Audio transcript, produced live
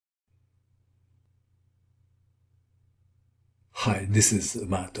Hi, this is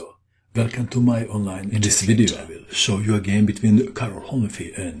Mato. Welcome to my online. In this video I will show you a game between Karoly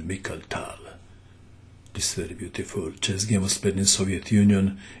Honfi and Mikhail Tal. This very beautiful chess game was played in Soviet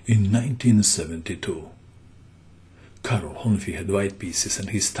Union in 1972. Karoly Honfi had white pieces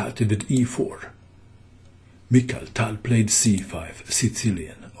and he started with e4. Mikhail Tal played c5,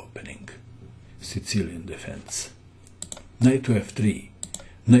 Sicilian opening, Sicilian defense. Knight to f3,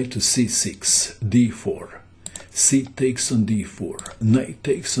 knight to c6, d4. C takes on d4, knight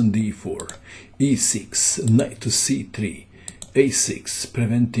takes on d4, e6, knight to c3, a6,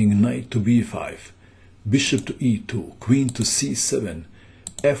 preventing knight to b5, bishop to e2, queen to c7,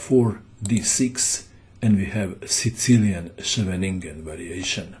 f4, d6, and we have Sicilian Scheveningen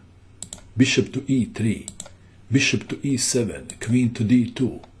variation. Bishop to e3, bishop to e7, queen to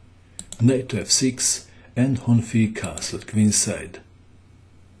d2, knight to f6, and Honfi castled queenside.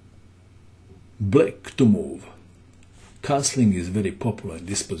 Black to move. Castling is very popular in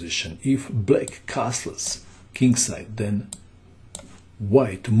this position. If black castles kingside, then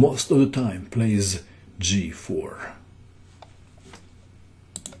white most of the time plays g4.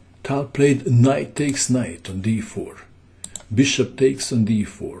 Tal played knight takes knight on d4, bishop takes on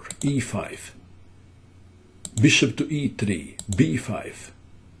d4, e5, bishop to e3, b5,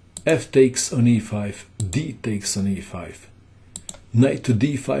 f takes on e5, d takes on e5, knight to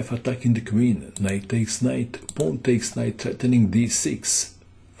d5 attacking the queen, knight takes knight, pawn takes knight threatening d6,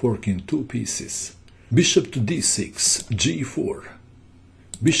 forking two pieces, bishop to d6, g4,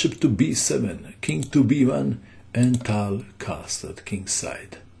 bishop to b7, king to b1, and Tal castled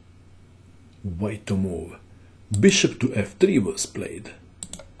kingside. White to move. Bishop to f3 was played.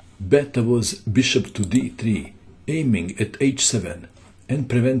 Beta was bishop to d3, aiming at h7 and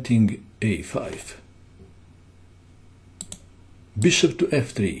preventing a5. Bishop to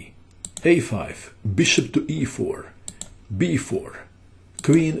f3, a5, bishop to e4, b4,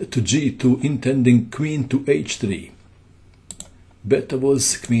 queen to g2 intending queen to h3. Beta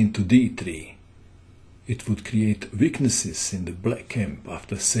was queen to d3. It would create weaknesses in the black camp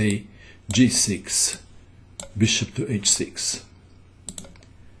after, say, g6, bishop to h6.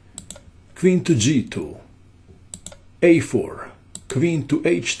 Queen to g2, a4, queen to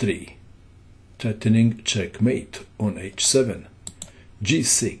h3, threatening checkmate on h7.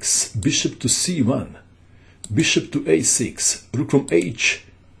 g6, bishop to c1, bishop to a6, rook from h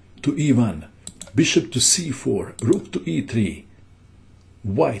to e1, bishop to c4, rook to e3.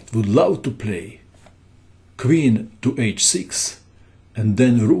 White would love to play queen to h6 and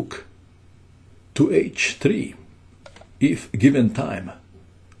then rook to h3 if given time.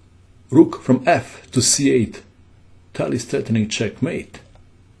 Rook from f to c8, Tal is threatening checkmate.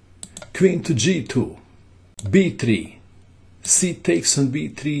 Queen to g2, b3, c takes on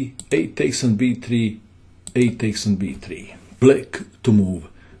b3, a takes on b3, a takes on b3. Black to move.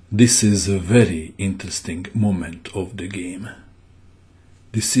 This is a very interesting moment of the game.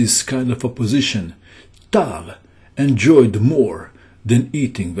 This is kind of a position Tal enjoyed more than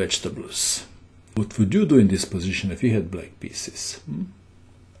eating vegetables. What would you do in this position if you had black pieces?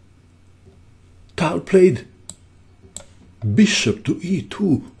 Tal played bishop to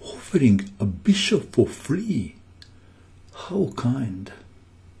e2, offering a bishop for free. How kind.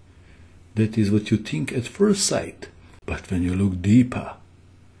 That is what you think at first sight. But when you look deeper,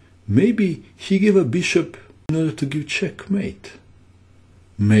 maybe he gave a bishop in order to give checkmate.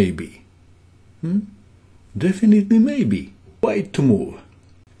 Maybe. Definitely maybe. White to move.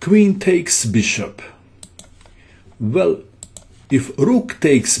 Queen takes bishop. Well, if rook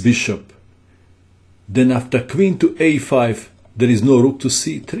takes bishop, then after queen to a5, there is no rook to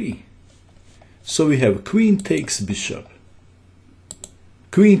c3. So we have queen takes bishop.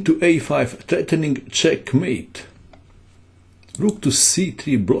 Queen to a5 threatening checkmate. Rook to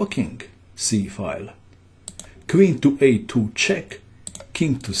c3 blocking c-file. Queen to a2 check.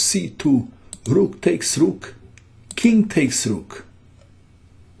 King to c2. Rook takes rook. King takes rook.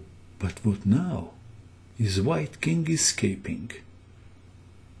 But what now? Is white king escaping?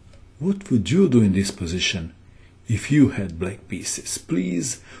 What would you do in this position if you had black pieces?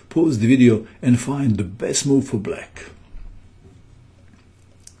 Please pause the video and find the best move for black.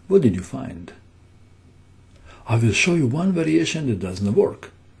 What did you find? I will show you one variation that doesn't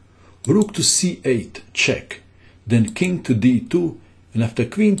work. Rook to c8, check. Then king to d2, and after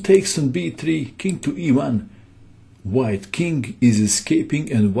queen takes on b3, king to e1. White king is escaping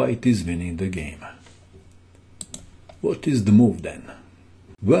and white is winning the game. What is the move then?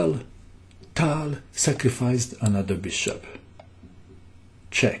 Well, Tal sacrificed another bishop.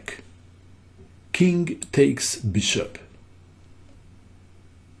 Check. King takes bishop.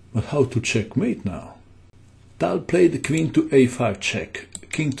 But how to checkmate now? Tal played queen to a5 check,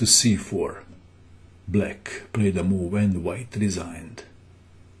 king to c4. Black played a move and white resigned.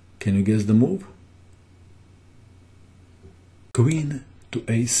 Can you guess the move? Queen to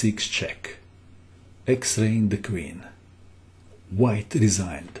a6 check. X-raying the queen. White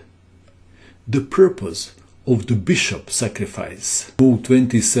resigned. The purpose of the bishop sacrifice, move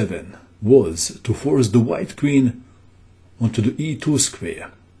 27, was to force the white queen onto the e2 square.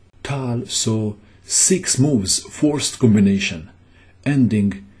 Tal saw 6 moves forced combination,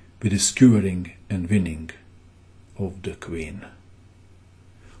 ending with a skewering and winning of the queen.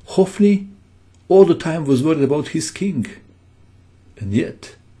 Honfi all the time was worried about his king, and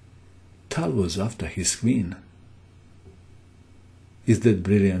yet Tal was after his queen. Is that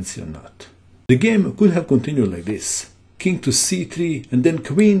brilliance or not? The game could have continued like this. King to c3 and then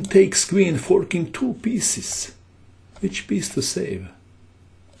queen takes queen, forking 2 pieces. Which piece to save?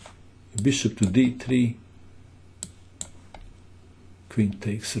 Bishop to d3. Queen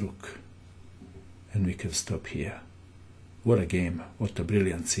takes rook. And we can stop here. What a game, what a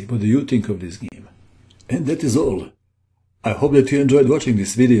brilliancy. What do you think of this game? And that is all. I hope that you enjoyed watching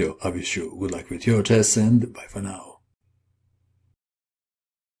this video. I wish you good luck with your chess and bye for now.